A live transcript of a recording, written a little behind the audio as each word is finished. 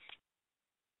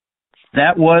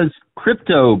That was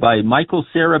Crypto by Michael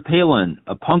Sarah Palin,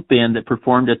 a punk band that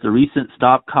performed at the recent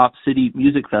Stop Cop City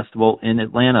Music Festival in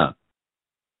Atlanta.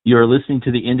 You're listening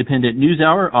to the Independent News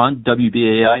Hour on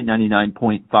WBAI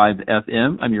 99.5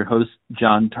 FM. I'm your host,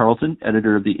 John Tarleton,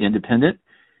 editor of The Independent.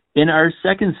 In our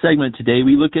second segment today,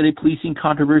 we look at a policing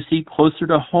controversy closer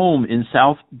to home in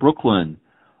South Brooklyn.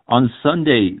 On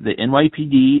Sunday, the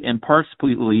NYPD and Parks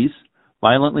Police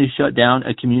violently shut down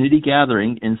a community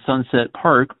gathering in Sunset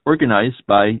Park organized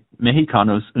by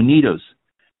Mexicanos Unidos.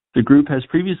 The group has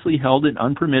previously held an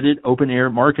unpermitted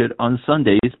open-air market on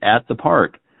Sundays at the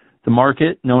park. The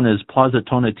market, known as Plaza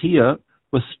Tonatiuh,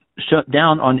 was shut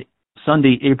down on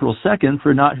Sunday, April 2nd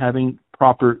for not having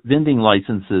proper vending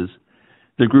licenses.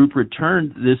 The group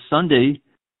returned this Sunday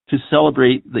to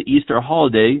celebrate the Easter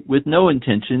holiday with no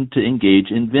intention to engage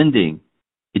in vending.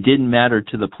 It didn't matter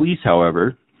to the police,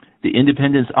 however. The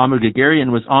Independent's Amr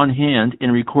Gagarian was on hand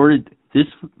and recorded this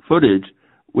footage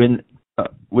when the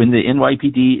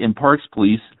NYPD and Parks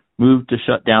Police moved to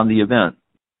shut down the event.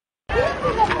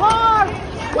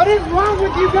 What is wrong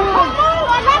with you guys?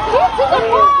 I'm not here to the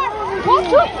park. What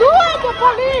you doing, the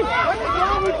police? What is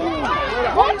wrong with you?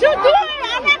 What you doing?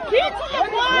 I'm not here to the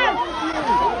park.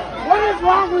 What is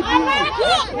wrong with you?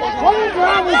 What is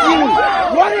wrong with you?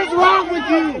 What is wrong with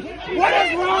you? What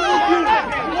is wrong with you?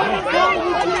 What is wrong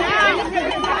with you?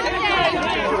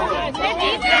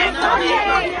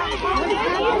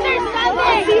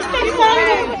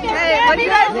 Hey, what are you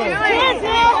guys doing?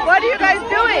 What are you guys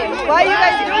doing? Why are you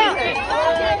guys doing this?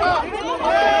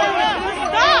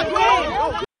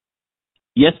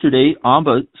 Yesterday,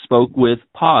 AMBA spoke with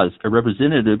Paz, a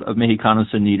representative of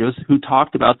Mexicanos Unidos, who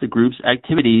talked about the group's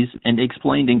activities and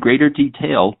explained in greater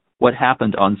detail what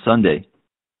happened on Sunday.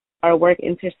 Our work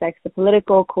intersects the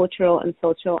political, cultural, and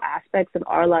social aspects of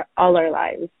all our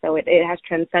lives. So it has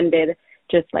transcended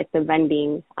just like the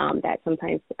vending that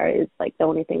sometimes is like the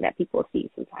only thing that people see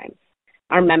sometimes.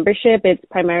 Our membership is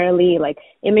primarily like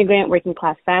immigrant, working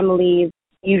class families.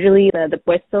 Usually the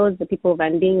puestos, the people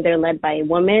vending, they're led by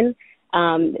women.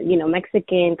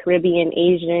 Mexican, Caribbean,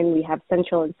 Asian. We have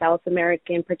Central and South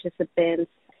American participants.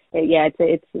 Yeah,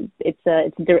 it's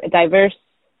diverse.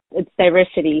 It's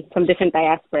diversity from different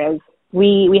diasporas.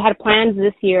 We had plans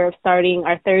this year of starting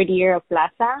our third year of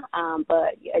Plaza,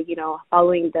 but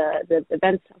following the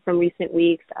events from recent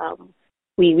weeks,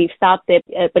 we've stopped it.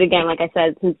 But again, like I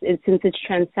said, since it's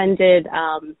transcended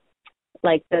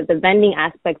like the vending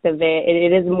aspect of it,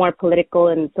 it is more political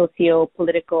and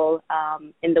socio-political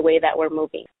in the way that we're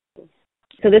moving.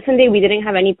 So this Sunday, we didn't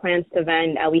have any plans to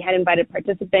vend. We had invited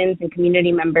participants and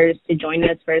community members to join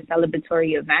us for a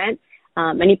celebratory event.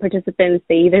 Many participants,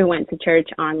 they either went to church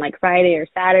on like Friday or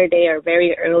Saturday or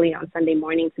very early on Sunday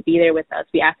morning to be there with us.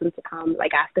 We asked them to come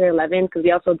like after 11 because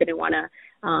we also didn't want to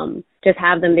just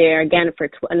have them there again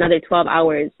for another 12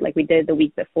 hours like we did the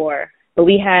week before. But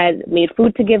we had made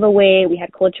food to give away. We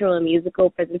had cultural and musical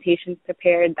presentations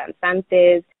prepared,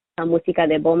 danzantes, música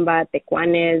de bomba,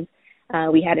 tecuanes.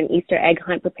 We had an Easter egg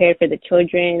hunt prepared for the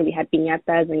children. We had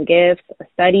piñatas and gifts, a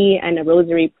study, and a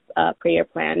rosary prayer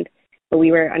planned. But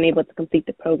we were unable to complete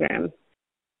the program.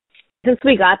 Since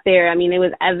we got there, I mean, it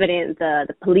was evident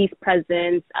the police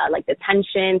presence, like the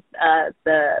tension.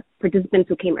 The participants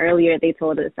who came earlier, they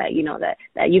told us that,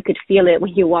 that you could feel it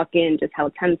when you walk in, just how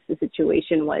tense the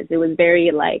situation was. It was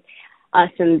very like us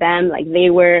and them, like they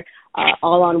were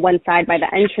all on one side by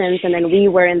the entrance, and then we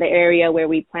were in the area where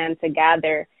we planned to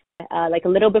gather. Like a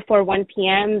little before 1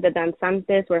 p.m., the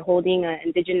danzantes were holding an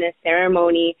indigenous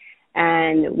ceremony.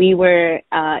 And we were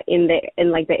in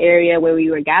the area where we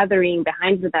were gathering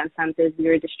behind the danzantes. We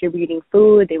were distributing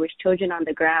food. There was children on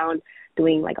the ground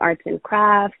doing like arts and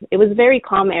crafts. It was a very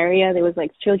calm area. There was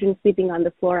like children sleeping on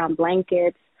the floor on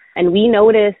blankets. And we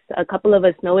noticed, a couple of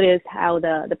us noticed how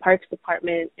the Parks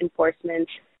Department enforcement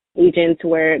agents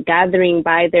were gathering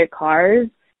by their cars.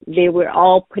 They were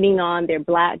all putting on their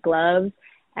black gloves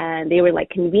and they were like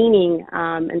convening.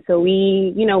 And so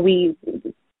we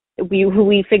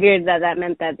figured that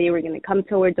meant that they were going to come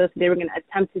towards us. They were going to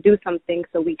attempt to do something.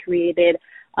 So we created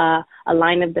a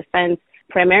line of defense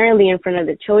primarily in front of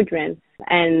the children.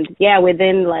 And yeah,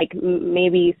 within like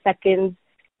maybe seconds,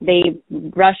 they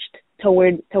rushed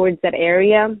towards that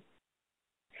area.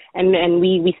 And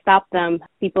we stopped them.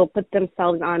 People put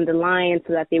themselves on the line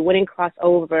so that they wouldn't cross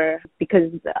over,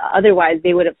 because otherwise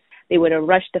they would have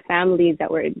rushed the families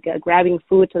that were grabbing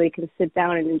food so they could sit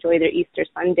down and enjoy their Easter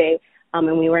Sunday.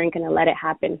 And we weren't going to let it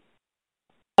happen.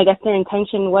 I guess their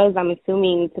intention was, I'm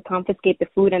assuming, to confiscate the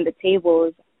food and the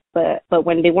tables. But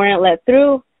when they weren't let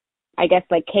through, I guess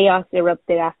like chaos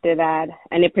erupted after that.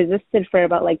 And it persisted for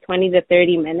about like 20 to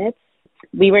 30 minutes.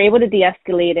 we were able to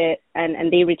de-escalate it,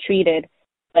 and they retreated.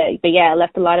 But yeah, it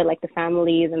left a lot of like the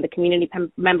families and the community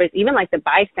members, even like the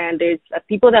bystanders,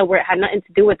 people that had nothing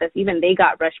to do with us. Even they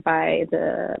got rushed by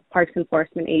the parks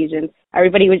enforcement agents.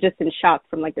 Everybody was just in shock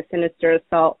from like the sinister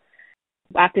assault.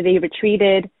 After they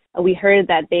retreated, we heard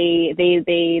that they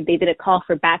did a call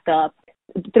for backup.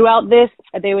 Throughout this,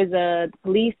 there was a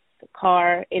police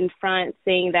car in front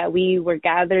saying that we were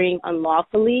gathering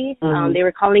unlawfully. They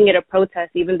were calling it a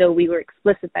protest, even though we were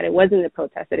explicit that it wasn't a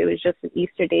protest, that it was just an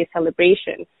Easter Day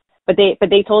celebration. But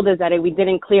they told us that if we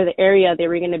didn't clear the area, they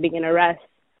were going to begin arrests.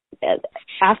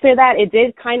 After that, it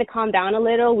did kind of calm down a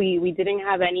little. We didn't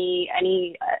have any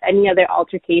other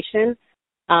altercation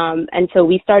until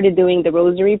we started doing the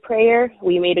rosary prayer.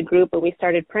 We made a group and we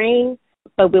started praying,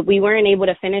 but we weren't able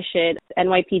to finish it.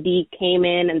 NYPD came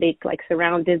in and they like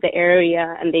surrounded the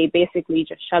area and they basically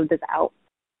just shoved us out.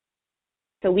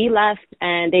 So we left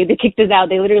and they kicked us out.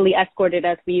 They literally escorted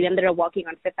us. We ended up walking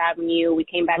on 5th Avenue. We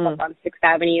came back up on 6th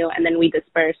Avenue and then we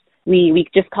dispersed. We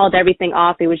just called everything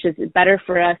off. It was just better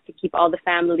for us to keep all the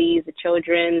families, the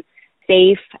children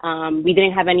safe. We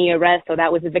didn't have any arrests, so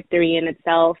that was a victory in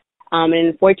itself. And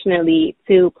unfortunately,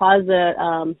 to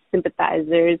Plaza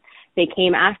sympathizers, they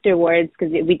came afterwards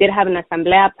because we did have an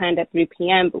asamblea planned at 3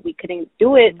 p.m., but we couldn't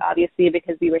do it, obviously,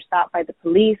 because we were stopped by the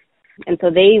police. And so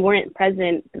they weren't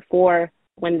present before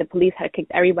when the police had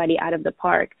kicked everybody out of the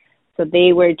park. So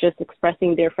they were just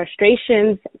expressing their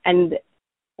frustrations. And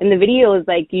in the videos,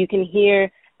 like, you can hear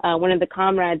one of the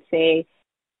comrades say,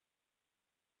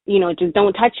 you know, just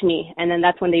don't touch me. And then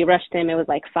that's when they rushed him. It was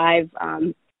like 5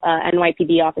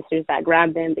 NYPD officers that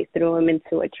grabbed him. They threw him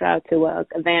into a truck, to a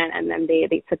van, and then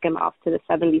they took him off to the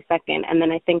 72nd. And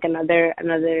then I think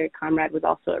another comrade was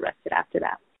also arrested after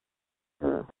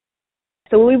that.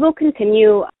 So we will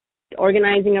continue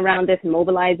organizing around this,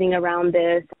 mobilizing around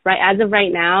this. Right, as of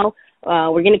right now,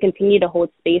 we're going to continue to hold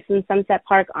space in Sunset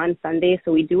Park on Sunday.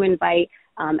 So we do invite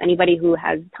anybody who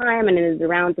has time and is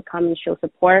around to come and show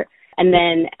support. And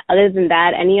then other than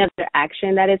that, any other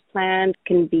action that is planned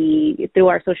can be through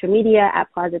our social media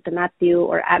at Plaza Tonatiuh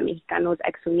or at Mexicanos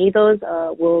Ex Unidos.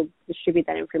 We'll distribute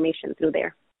that information through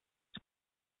there.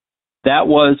 That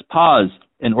was Paz,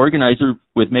 an organizer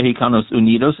with Mexicanos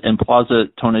Unidos and Plaza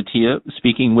Tonatiuh,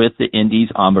 speaking with the Indy's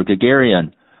Amba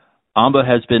Gagarian. Amba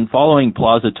has been following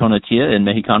Plaza Tonatiuh and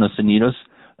Mexicanos Unidos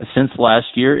since last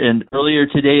year, and earlier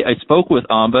today I spoke with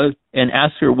Amba and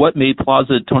asked her what made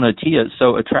Plaza Tonatiuh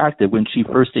so attractive when she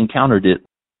first encountered it.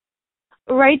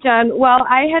 Right, John. Well,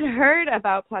 I had heard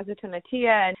about Plaza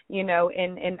Tonatiuh, and, you know,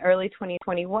 in early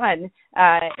 2021,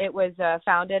 it was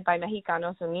founded by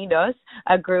Mexicanos Unidos,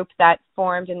 a group that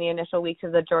formed in the initial weeks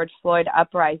of the George Floyd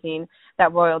uprising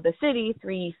that roiled the city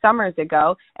 3 summers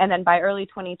ago. And then by early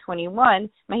 2021,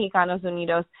 Mexicanos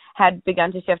Unidos had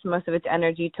begun to shift most of its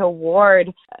energy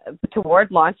toward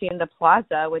launching the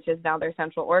Plaza, which is now their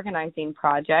central organizing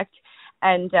project.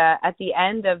 And at the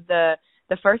end of the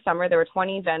first summer, there were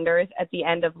 20 vendors. At the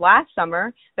end of last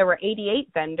summer, there were 88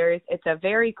 vendors. It's a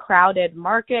very crowded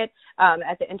market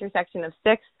at the intersection of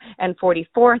 6th and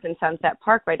 44th in Sunset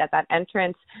Park, right at that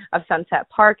entrance of Sunset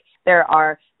Park. There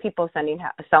are people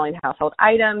selling household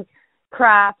items,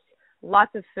 crafts,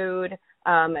 lots of food,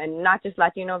 and not just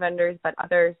Latino vendors, but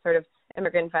other sort of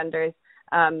immigrant vendors.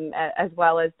 As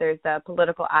well as there's a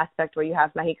political aspect where you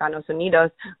have Mexicanos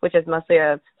Unidos, which is mostly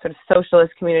a sort of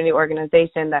socialist community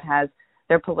organization that has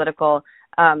their political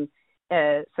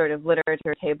sort of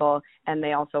literature table, and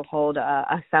they also hold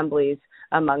assemblies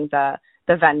among the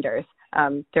vendors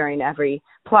during every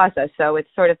plaza. So it's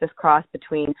sort of this cross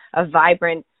between a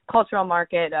vibrant cultural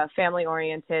market,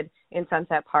 family-oriented in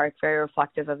Sunset Park, very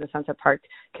reflective of the Sunset Park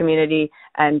community,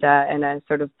 and a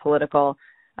sort of political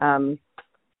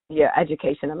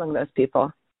education among those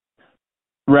people.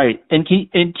 Right. And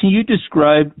can you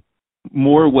describe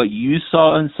more what you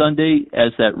saw on Sunday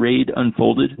as that raid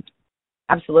unfolded?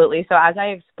 Absolutely. So as I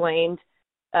explained,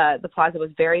 the plaza was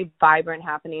very vibrant,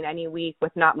 happening any week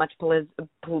with not much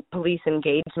police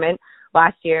engagement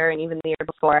last year and even the year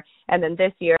before. And then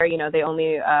this year, you know, they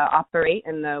only operate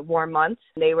in the warm months.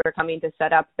 They were coming to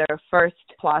set up their first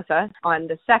plaza on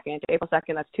the 2nd, April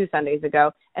 2nd, that's 2 Sundays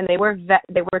ago. And they were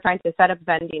trying to set up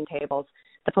vending tables.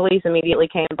 The police immediately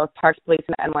came, both Parks Police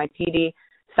and NYPD,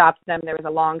 stopped them. There was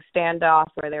a long standoff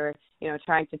where they were, you know,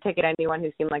 trying to ticket anyone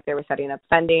who seemed like they were setting up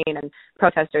vending, and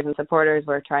protesters and supporters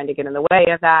were trying to get in the way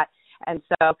of that. And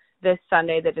so this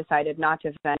Sunday they decided not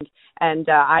to vend. And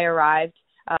I arrived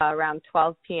around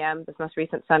 12 p.m. this most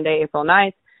recent Sunday, April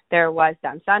 9th. There was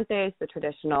danzantes, the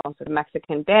traditional sort of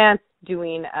Mexican dance,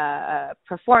 doing a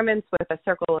performance with a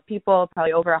circle of people,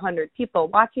 probably over 100 people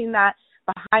watching that.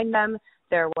 Behind them,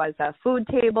 there was a food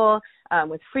table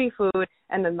with free food,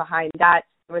 and then behind that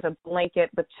there was a blanket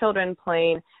with children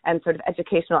playing and sort of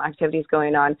educational activities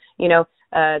going on.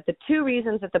 The two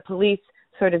reasons that the police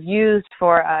sort of used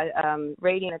for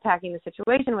raiding and attacking the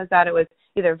situation was that it was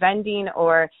either vending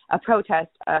or a protest.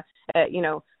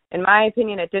 In my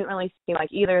opinion, it didn't really seem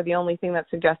like either. The only thing that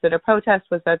suggested a protest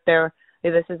was that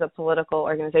this is a political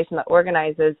organization that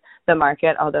organizes the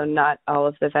market, although not all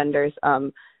of the vendors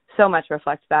so much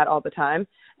reflect that all the time.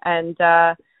 And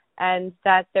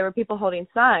that there were people holding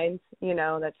signs,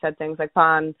 that said things like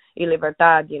pan y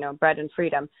libertad, bread and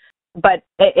freedom. But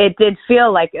it did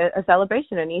feel like a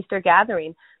celebration, an Easter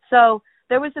gathering. So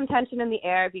there was some tension in the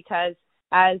air because,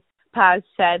 as Paz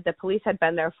said, the police had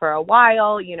been there for a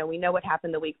while. We know what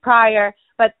happened the week prior,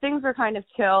 but things were kind of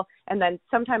chill. And then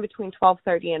sometime between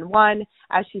 12:30 and 1,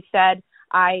 as she said,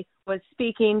 I was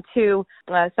speaking to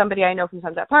somebody I know from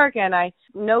Sunset Park, and I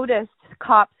noticed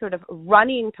cops sort of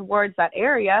running towards that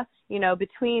area,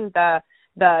 between the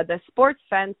sports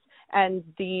fence and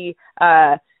the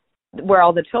where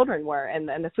all the children were and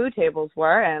the food tables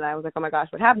were. And I was like, oh my gosh,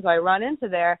 what happened? So I run into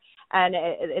there, and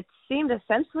it seemed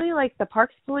essentially like the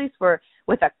Parks Police were,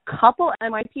 with a couple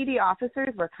NYPD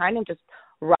officers, were kind of just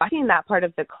rushing that part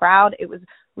of the crowd. It was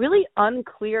really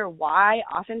unclear why.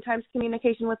 Oftentimes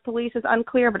communication with police is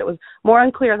unclear, but it was more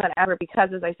unclear than ever because,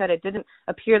 as I said, it didn't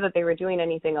appear that they were doing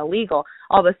anything illegal.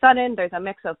 All of a sudden, there's a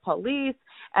mix of police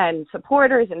and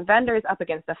supporters and vendors up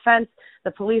against the fence.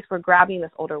 The police were grabbing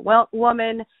this older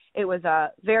woman. It was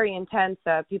very intense.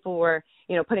 People were,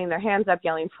 putting their hands up,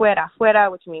 yelling "fuera,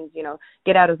 fuera," which means,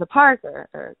 get out of the park,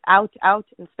 or out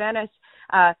in Spanish.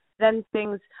 Then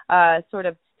things sort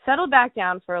of settled back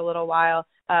down for a little while.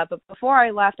 But before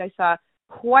I left, I saw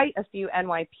quite a few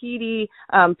NYPD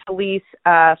police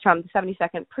from the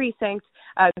 72nd Precinct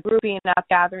grouping up,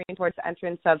 gathering towards the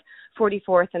entrance of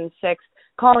 44th and 6th,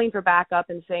 calling for backup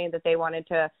and saying that they wanted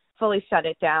to fully shut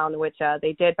it down, which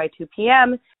they did by 2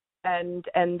 p.m. And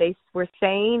they were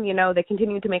saying, they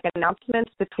continued to make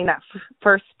announcements between that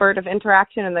first spurt of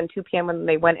interaction and then 2 p.m. when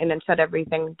they went in and shut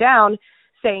everything down,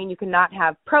 saying you cannot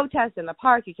have protests in the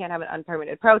park, you can't have an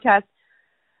unpermitted protest.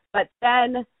 But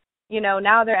then,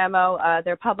 now their MO,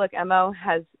 their public MO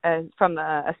has, from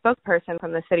a spokesperson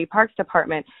from the City Parks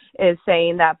Department, is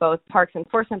saying that both Parks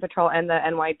Enforcement Patrol and the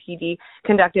NYPD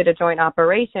conducted a joint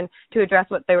operation to address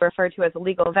what they refer to as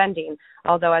illegal vending.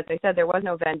 Although, as I said, there was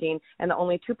no vending, and the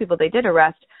only two people they did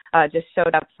arrest just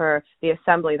showed up for the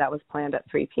assembly that was planned at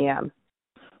 3 p.m.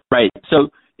 Right. So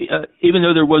even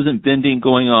though there wasn't vending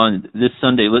going on this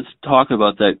Sunday, let's talk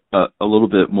about that a little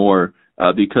bit more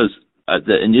because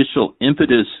the initial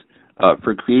impetus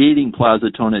for creating Plaza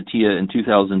Tonatiuh in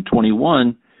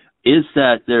 2021 is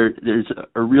that there's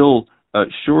a real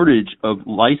shortage of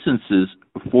licenses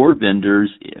for vendors.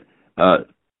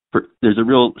 There's a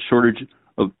real shortage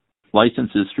of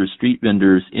licenses for street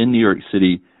vendors in New York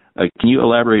City. Can you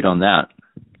elaborate on that?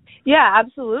 Yeah,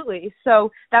 absolutely.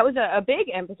 So that was a big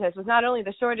impetus, was not only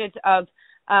the shortage of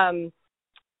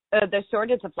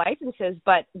licenses,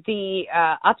 but the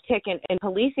uptick in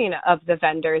policing of the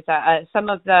vendors. Some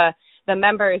of the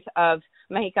members of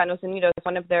Mexicanos Unidos,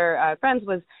 one of their friends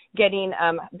was getting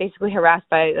basically harassed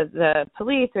by the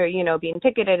police or, being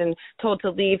ticketed and told to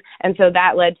leave. And so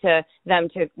that led to them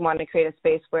to want to create a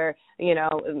space where,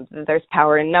 there's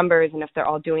power in numbers. And if they're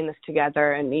all doing this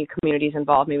together and the community's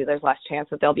involved, maybe there's less chance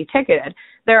that they'll be ticketed.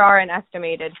 There are an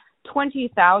estimated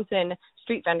 20,000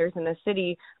 street vendors in the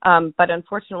city, but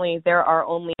unfortunately there are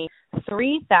only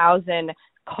 3,000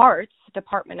 carts,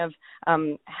 Department of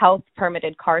Health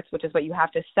permitted carts, which is what you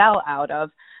have to sell out of,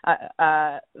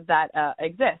 that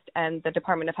exist. And the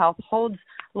Department of Health holds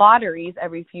lotteries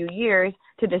every few years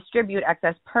to distribute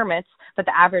excess permits, but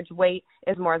the average wait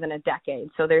is more than a decade.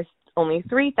 So there's only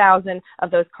 3,000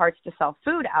 of those carts to sell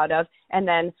food out of. And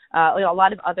then a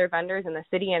lot of other vendors in the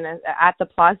city and at the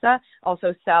plaza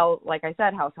also sell, like I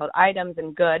said, household items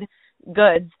and goods.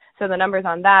 So the numbers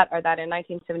on that are that in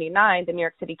 1979, the New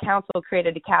York City Council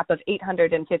created a cap of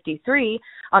 853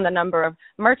 on the number of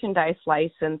merchandise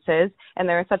licenses. And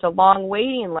there is such a long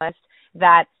waiting list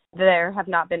that there have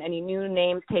not been any new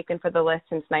names taken for the list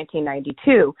since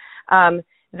 1992.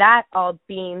 That all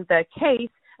being the case,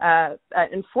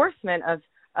 enforcement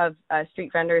of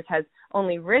street vendors has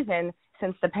only risen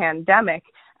since the pandemic,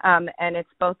 and it's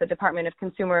both the Department of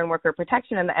Consumer and Worker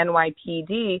Protection and the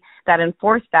NYPD that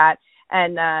enforce that,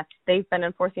 and they've been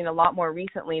enforcing a lot more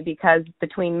recently because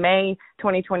between May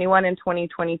 2021 and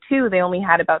 2022, they only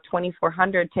had about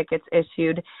 2,400 tickets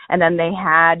issued, and then they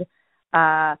had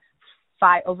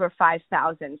over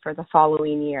 5,000 for the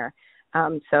following year.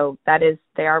 So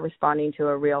they are responding to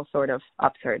a real sort of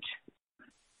upsurge.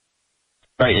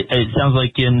 Right. It sounds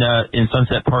like in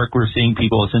Sunset Park, we're seeing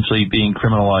people essentially being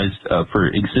criminalized for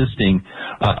existing.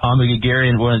 Amba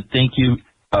Gagarian, I want to thank you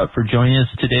for joining us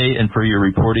today and for your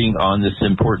reporting on this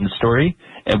important story.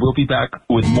 And we'll be back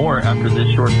with more after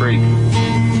this short break.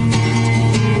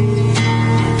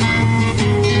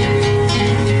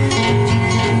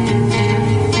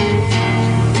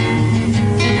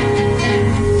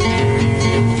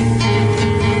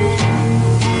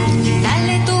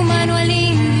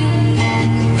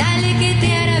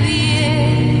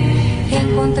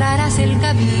 Encontrarás el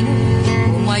camino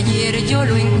como ayer yo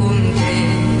lo encontré.